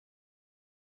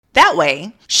That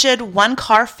way, should one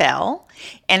car fail,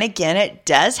 and again, it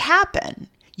does happen,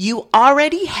 you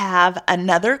already have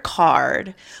another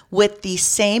card with the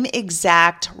same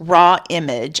exact raw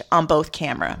image on both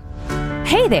camera.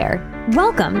 Hey there!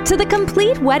 Welcome to the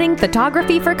Complete Wedding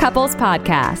Photography for Couples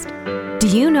podcast. Do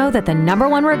you know that the number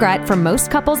one regret for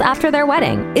most couples after their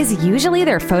wedding is usually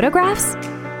their photographs?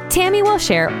 Tammy will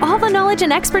share all the knowledge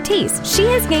and expertise she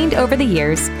has gained over the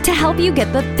years to help you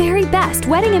get the very best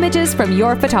wedding images from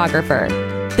your photographer.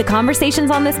 The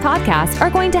conversations on this podcast are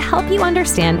going to help you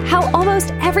understand how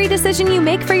almost every decision you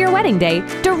make for your wedding day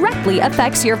directly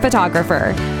affects your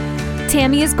photographer.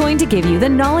 Tammy is going to give you the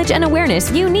knowledge and awareness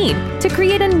you need to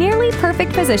create a nearly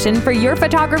perfect position for your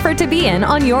photographer to be in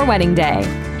on your wedding day.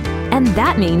 And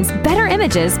that means better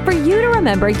images for you to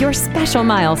remember your special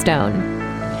milestone.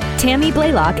 Tammy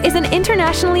Blaylock is an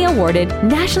internationally awarded,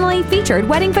 nationally featured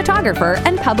wedding photographer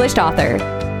and published author.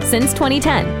 Since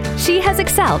 2010, she has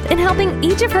excelled in helping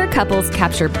each of her couples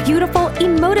capture beautiful,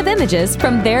 emotive images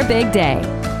from their big day.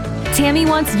 Tammy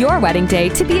wants your wedding day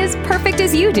to be as perfect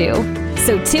as you do.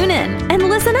 So tune in and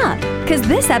listen up, because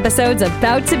this episode's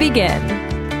about to begin.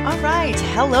 All right.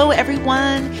 Hello,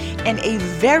 everyone, and a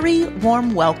very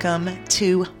warm welcome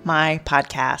to my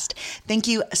podcast. Thank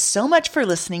you so much for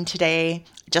listening today.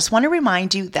 Just want to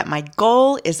remind you that my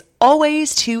goal is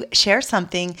always to share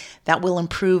something that will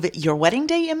improve your wedding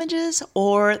day images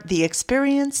or the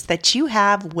experience that you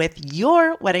have with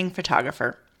your wedding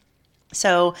photographer.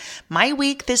 So my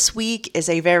week this week is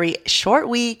a very short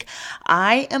week.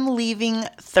 I am leaving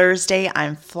Thursday.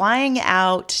 I'm flying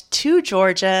out to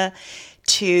Georgia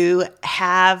to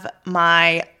have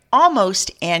my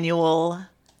almost annual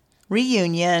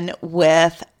reunion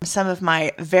with some of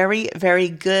my very, very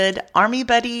good Army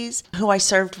buddies who I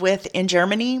served with in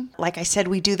Germany. Like I said,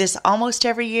 we do this almost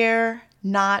every year,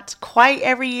 not quite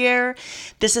every year.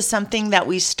 This is something that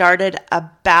we started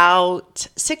about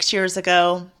 6 years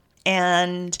ago.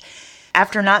 And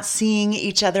after not seeing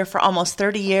each other for almost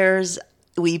 30 years,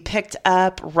 we picked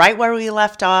up right where we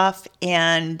left off.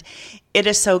 And it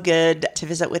is so good to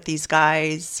visit with these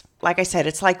guys. Like I said,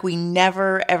 it's like we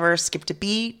never, ever skipped a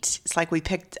beat. It's like we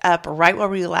picked up right where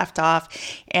we left off.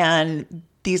 And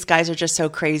these guys are just so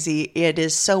crazy. It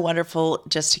is so wonderful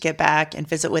just to get back and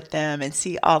visit with them and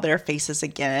see all their faces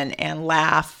again and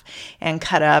laugh and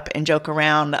cut up and joke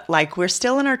around like we're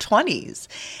still in our 20s.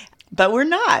 But we're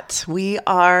not. We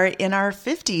are in our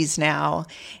 50s now.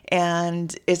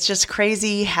 And it's just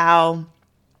crazy how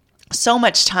so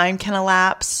much time can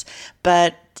elapse,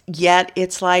 but yet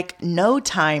it's like no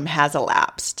time has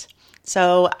elapsed.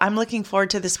 So I'm looking forward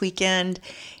to this weekend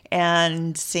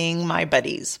and seeing my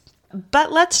buddies.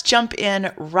 But let's jump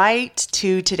in right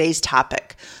to today's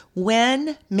topic,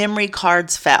 when memory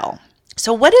cards fell.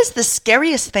 So what is the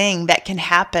scariest thing that can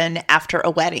happen after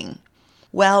a wedding?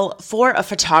 Well, for a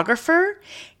photographer,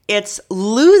 it's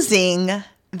losing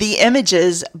the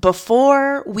images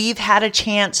before we've had a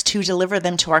chance to deliver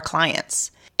them to our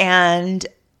clients. And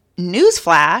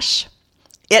newsflash,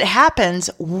 it happens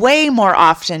way more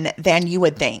often than you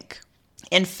would think.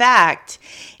 In fact,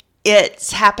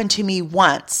 it's happened to me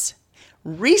once.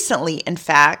 Recently, in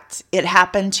fact, it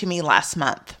happened to me last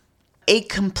month. A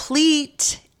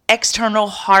complete external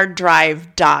hard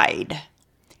drive died.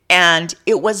 And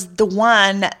it was the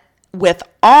one with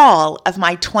all of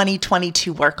my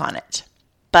 2022 work on it.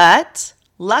 But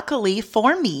luckily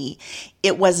for me,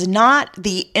 it was not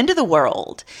the end of the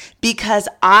world because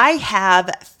I have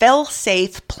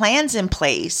fail-safe plans in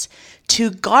place to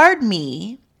guard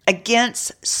me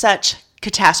against such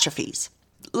catastrophes.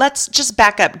 Let's just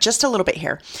back up just a little bit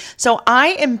here. So I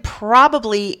am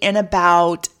probably in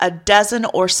about a dozen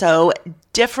or so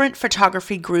different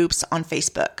photography groups on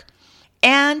Facebook.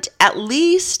 And at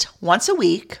least once a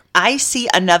week, I see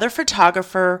another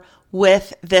photographer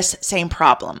with this same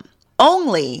problem.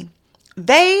 Only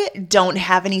they don't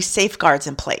have any safeguards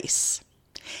in place.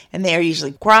 And they are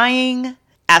usually crying,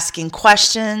 asking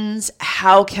questions.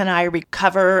 How can I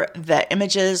recover the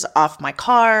images off my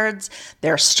cards?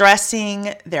 They're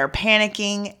stressing, they're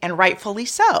panicking, and rightfully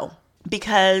so.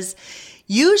 Because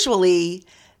usually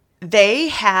they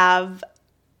have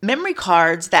memory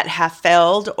cards that have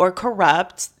failed or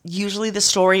corrupt. Usually the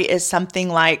story is something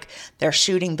like they're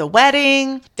shooting the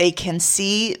wedding. They can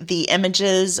see the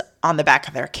images on the back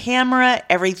of their camera.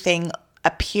 Everything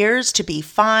appears to be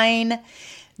fine.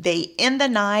 They end the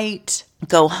night,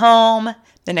 go home.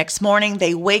 The next morning,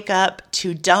 they wake up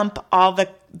to dump all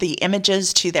the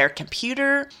images to their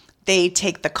computer. They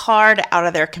take the card out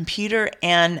of their computer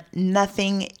and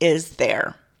nothing is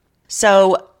there.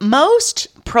 So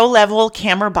most pro-level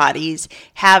camera bodies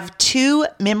have 2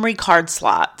 memory card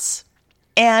slots.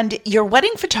 And your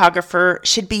wedding photographer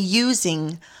should be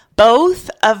using both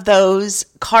of those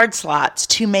card slots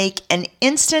to make an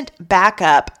instant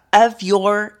backup of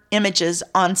your images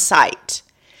on site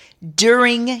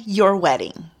during your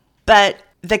wedding. But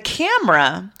the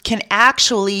camera can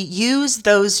actually use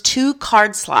those 2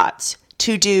 card slots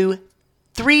to do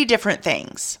 3 different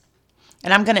things.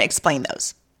 And I'm going to explain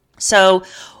those. So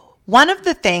one of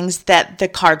the things that the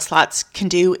card slots can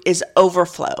do is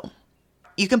overflow.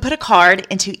 You can put a card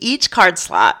into each card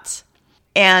slot.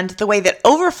 And the way that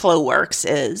overflow works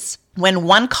is when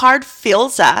one card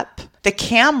fills up, the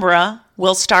camera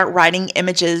will start writing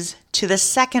images to the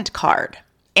second card.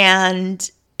 And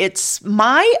it's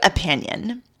my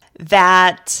opinion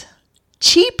that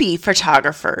cheapy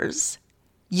photographers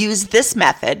use this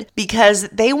method because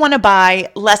they want to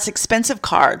buy less expensive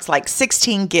cards like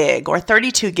 16 gig or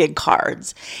 32 gig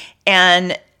cards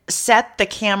and set the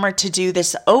camera to do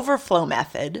this overflow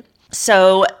method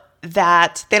so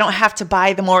that they don't have to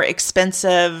buy the more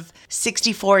expensive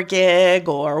 64 gig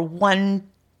or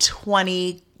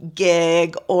 120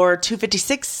 gig or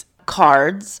 256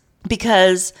 cards,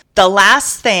 because the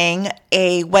last thing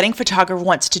a wedding photographer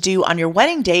wants to do on your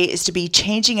wedding day is to be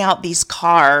changing out these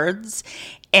cards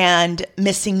and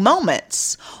missing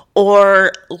moments,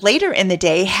 or later in the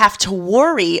day have to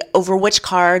worry over which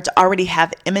cards already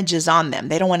have images on them.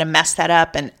 They don't want to mess that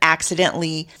up and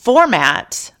accidentally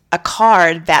format a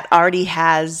card that already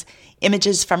has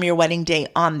images from your wedding day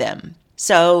on them.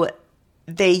 So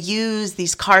they use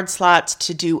these card slots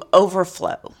to do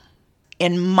overflow.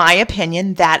 In my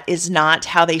opinion, that is not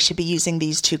how they should be using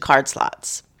these 2 card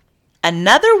slots.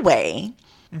 Another way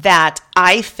that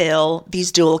I feel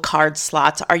these dual card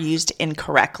slots are used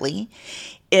incorrectly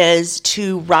is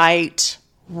to write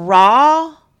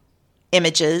raw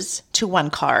images to one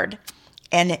card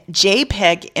and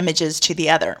JPEG images to the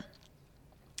other.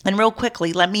 And real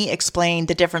quickly, let me explain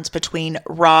the difference between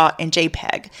RAW and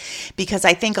JPEG, because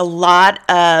I think a lot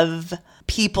of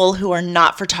people who are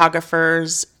not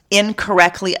photographers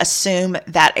incorrectly assume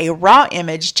that a RAW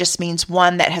image just means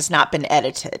one that has not been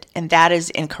edited, and that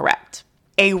is incorrect.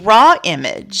 A RAW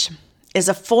image is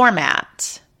a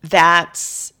format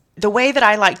that's, the way that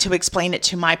I like to explain it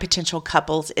to my potential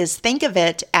couples is think of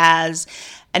it as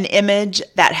an image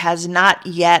that has not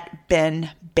yet been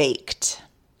baked.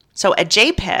 So a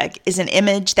JPEG is an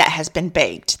image that has been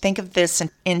baked. Think of this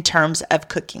in terms of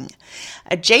cooking.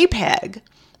 A JPEG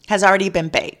has already been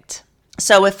baked.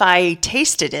 So if I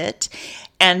tasted it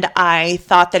and I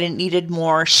thought that it needed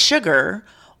more sugar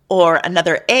or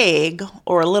another egg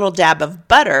or a little dab of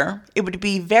butter, it would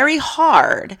be very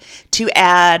hard to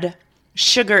add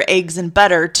sugar, eggs, and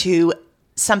butter to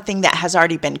something that has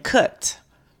already been cooked,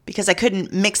 because I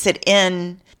couldn't mix it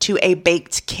in to a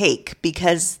baked cake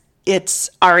because it's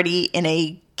already in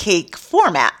a cake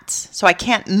format. So I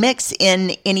can't mix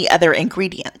in any other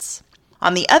ingredients.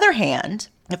 On the other hand,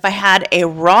 if I had a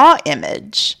raw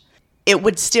image, it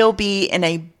would still be in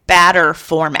a batter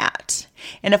format.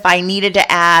 And if I needed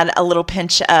to add a little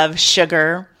pinch of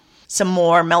sugar, some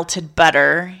more melted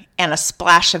butter, and a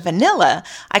splash of vanilla,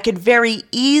 I could very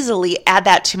easily add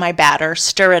that to my batter,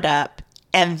 stir it up,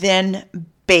 and then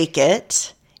bake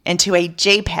it into a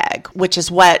JPEG, which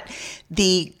is what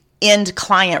the end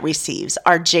client receives,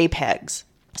 are JPEGs.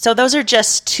 So those are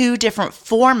just 2 different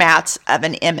formats of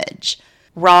an image,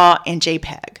 RAW and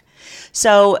JPEG.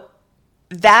 So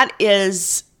that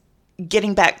is,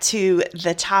 getting back to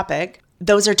the topic,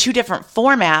 those are 2 different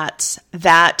formats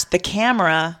that the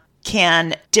camera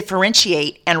can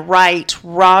differentiate and write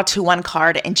RAW to one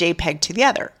card and JPEG to the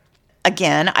other.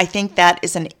 Again, I think that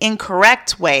is an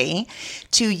incorrect way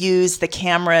to use the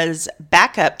camera's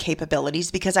backup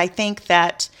capabilities, because I think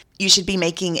that you should be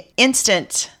making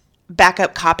instant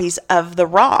backup copies of the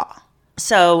RAW.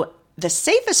 So the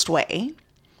safest way,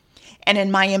 and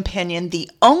in my opinion, the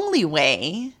only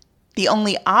way, the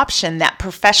only option that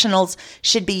professionals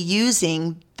should be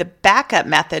using the backup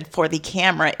method for the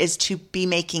camera is to be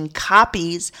making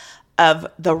copies of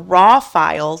the RAW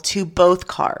file to both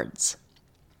cards.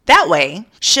 That way,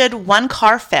 should one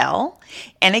car fail,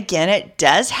 and again, it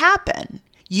does happen,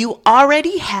 you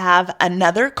already have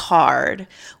another card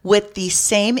with the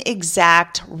same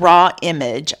exact RAW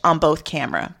image on both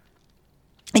camera.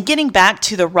 And getting back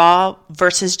to the RAW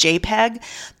versus JPEG,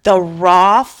 the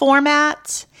RAW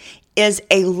format is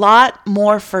a lot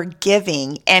more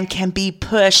forgiving and can be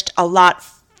pushed a lot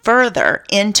further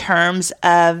in terms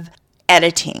of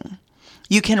editing.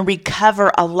 You can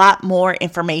recover a lot more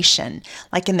information,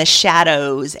 like in the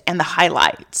shadows and the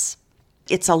highlights.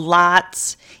 It's a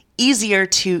lot easier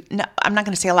to, no, I'm not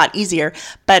going to say a lot easier,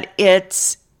 but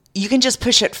it's you can just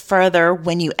push it further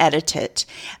when you edit it.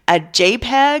 A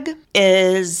JPEG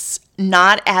is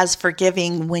not as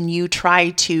forgiving when you try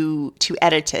to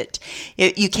edit it.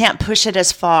 You can't push it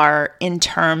as far in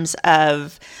terms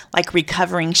of like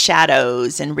recovering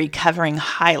shadows and recovering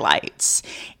highlights.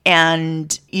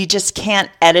 And you just can't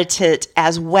edit it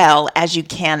as well as you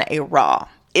can a RAW.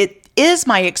 It is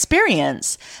my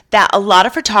experience that a lot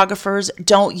of photographers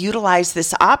don't utilize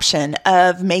this option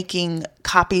of making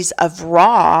copies of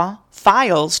RAW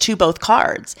files to both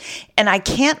cards. And I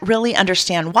can't really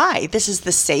understand why. This is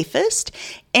the safest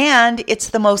and it's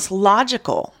the most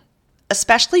logical,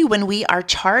 especially when we are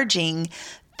charging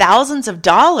thousands of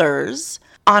dollars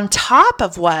on top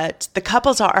of what the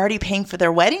couples are already paying for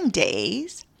their wedding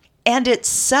days. And it's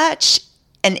such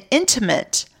an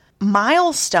intimate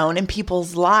milestone in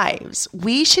people's lives.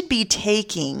 We should be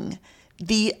taking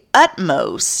the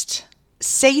utmost,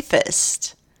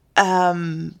 safest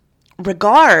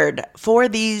regard for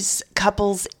these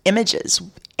couples' images.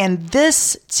 And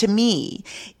this, to me,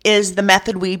 is the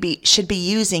method we should be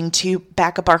using to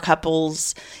back up our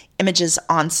couples' images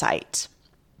on site.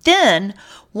 Then,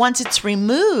 once it's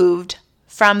removed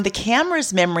from the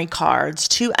camera's memory cards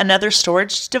to another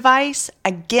storage device,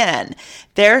 again,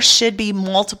 there should be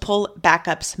multiple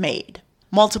backups made.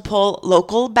 Multiple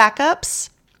local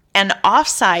backups, an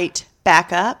offsite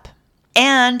backup,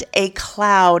 and a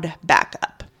cloud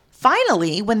backup.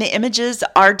 Finally, when the images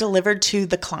are delivered to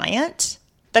the client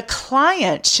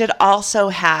should also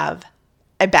have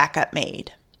a backup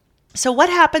made. So what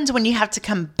happens when you have to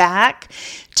come back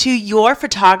to your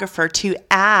photographer to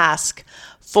ask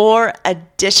for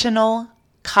additional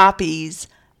copies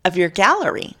of your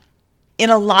gallery? In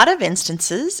a lot of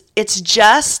instances, it's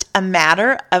just a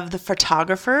matter of the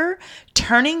photographer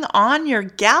turning on your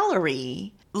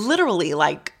gallery, literally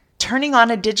like turning on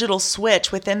a digital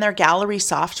switch within their gallery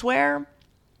software.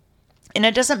 And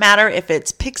it doesn't matter if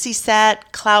it's Pixieset,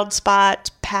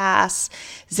 CloudSpot, Pass,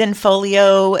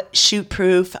 Zenfolio,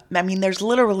 Shootproof. I mean, there's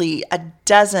literally a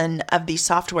dozen of these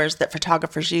softwares that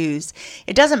photographers use.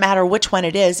 It doesn't matter which one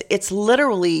it is. It's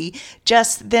literally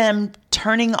just them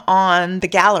turning on the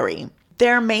gallery.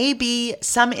 There may be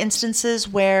some instances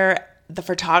where the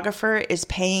photographer is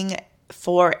paying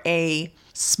for a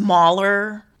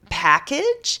smaller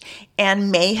package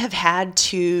and may have had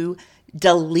to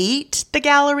delete the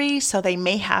gallery, so they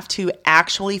may have to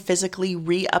actually physically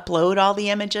re-upload all the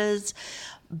images.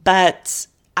 But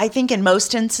I think in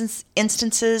most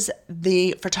instances,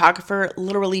 the photographer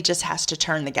literally just has to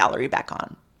turn the gallery back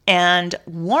on. And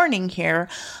warning here,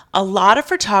 a lot of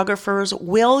photographers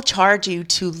will charge you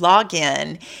to log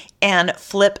in and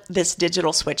flip this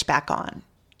digital switch back on.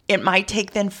 It might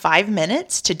take them 5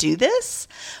 minutes to do this,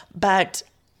 but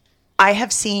I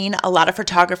have seen a lot of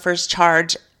photographers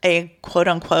charge a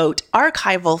quote-unquote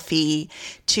archival fee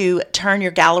to turn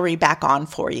your gallery back on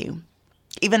for you,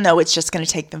 even though it's just going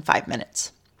to take them 5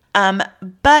 minutes.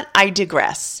 But I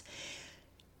digress.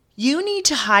 You need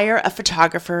to hire a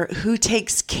photographer who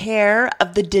takes care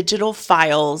of the digital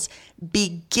files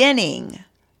beginning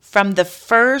from the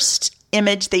first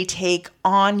image they take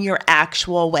on your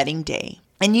actual wedding day.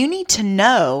 And you need to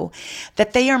know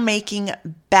that they are making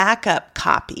backup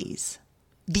copies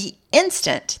the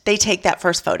instant they take that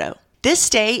first photo. This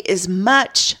day is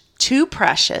much too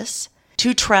precious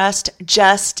to trust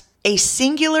just a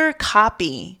singular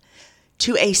copy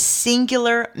to a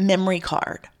singular memory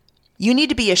card. You need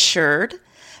to be assured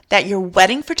that your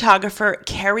wedding photographer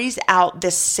carries out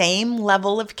the same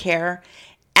level of care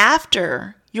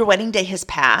after your wedding day has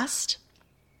passed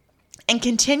and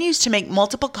continues to make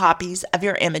multiple copies of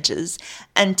your images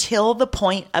until the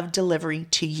point of delivery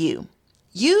to you.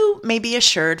 You may be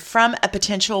assured from a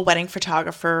potential wedding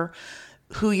photographer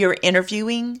who you're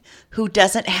interviewing, who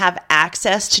doesn't have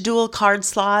access to dual card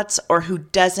slots or who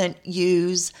doesn't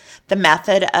use the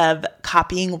method of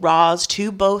copying RAWs to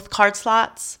both card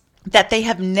slots, that they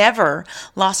have never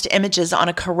lost images on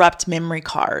a corrupt memory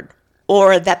card,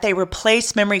 or that they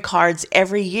replace memory cards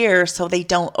every year so they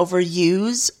don't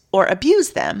overuse or abuse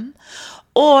them,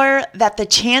 or that the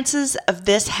chances of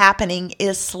this happening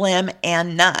is slim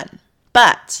and none.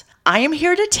 But I am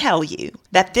here to tell you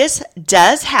that this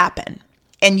does happen,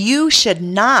 and you should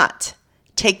not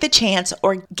take the chance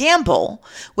or gamble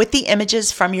with the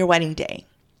images from your wedding day.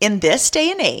 In this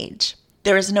day and age,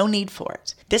 there is no need for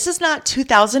it. This is not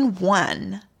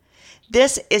 2001.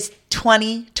 This is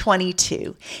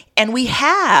 2022, and we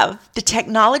have the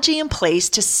technology in place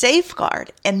to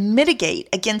safeguard and mitigate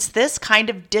against this kind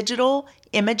of digital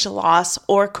image loss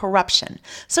or corruption.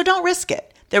 So don't risk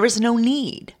it. There is no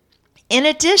need. In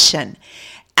addition,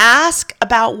 Ask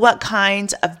about what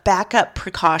kinds of backup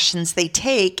precautions they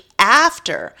take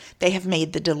after they have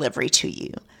made the delivery to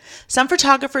you. Some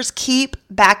photographers keep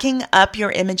backing up your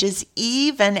images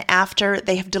even after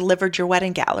they have delivered your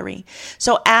wedding gallery.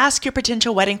 So ask your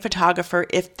potential wedding photographer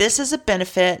if this is a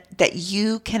benefit that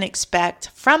you can expect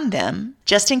from them,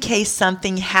 just in case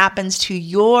something happens to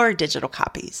your digital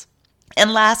copies.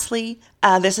 And lastly,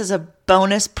 this is a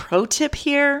bonus pro tip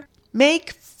here.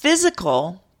 Make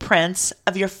physical prints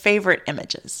of your favorite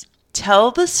images.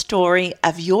 Tell the story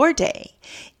of your day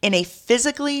in a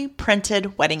physically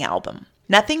printed wedding album.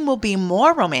 Nothing will be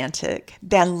more romantic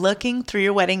than looking through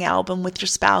your wedding album with your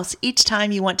spouse each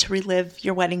time you want to relive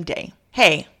your wedding day.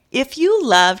 Hey, if you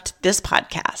loved this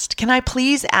podcast, can I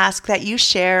please ask that you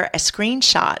share a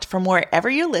screenshot from wherever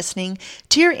you're listening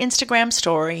to your Instagram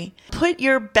story? Put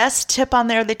your best tip on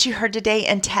there that you heard today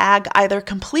and tag either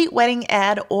Complete Wedding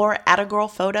Ed or @agirl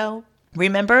photo.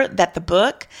 Remember that the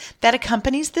book that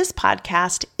accompanies this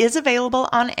podcast is available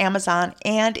on Amazon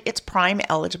and it's Prime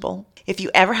eligible. If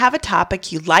you ever have a topic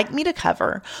you'd like me to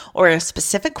cover or a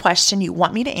specific question you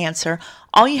want me to answer,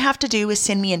 all you have to do is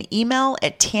send me an email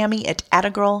at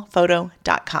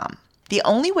tammy@agirlphoto.com. The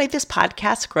only way this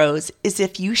podcast grows is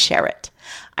if you share it.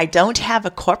 I don't have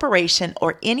a corporation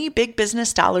or any big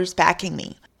business dollars backing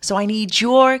me, so I need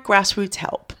your grassroots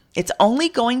help. It's only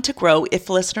going to grow if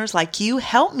listeners like you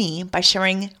help me by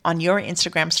sharing on your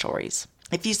Instagram stories.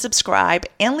 If you subscribe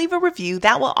and leave a review,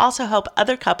 that will also help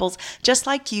other couples just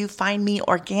like you find me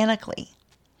organically.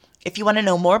 If you want to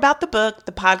know more about the book,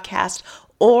 the podcast,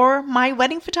 or my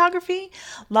wedding photography,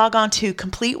 log on to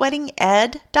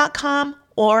CompleteWeddingEd.com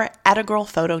or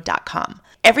 @agirlphoto.com.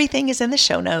 Everything is in the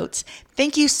show notes.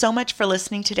 Thank you so much for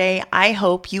listening today. I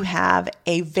hope you have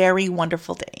a very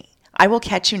wonderful day. I will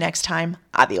catch you next time.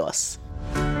 Adios.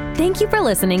 Thank you for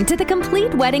listening to the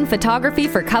Complete Wedding Photography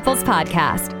for Couples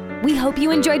podcast. We hope you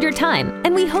enjoyed your time,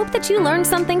 and we hope that you learned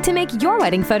something to make your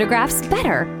wedding photographs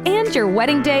better and your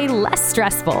wedding day less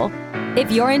stressful.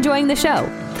 If you're enjoying the show,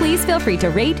 please feel free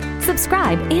to rate,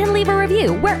 subscribe, and leave a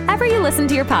review wherever you listen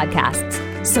to your podcasts,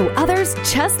 so others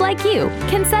just like you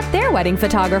can set their wedding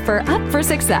photographer up for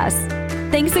success.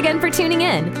 Thanks again for tuning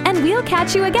in, and we'll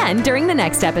catch you again during the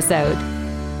next episode.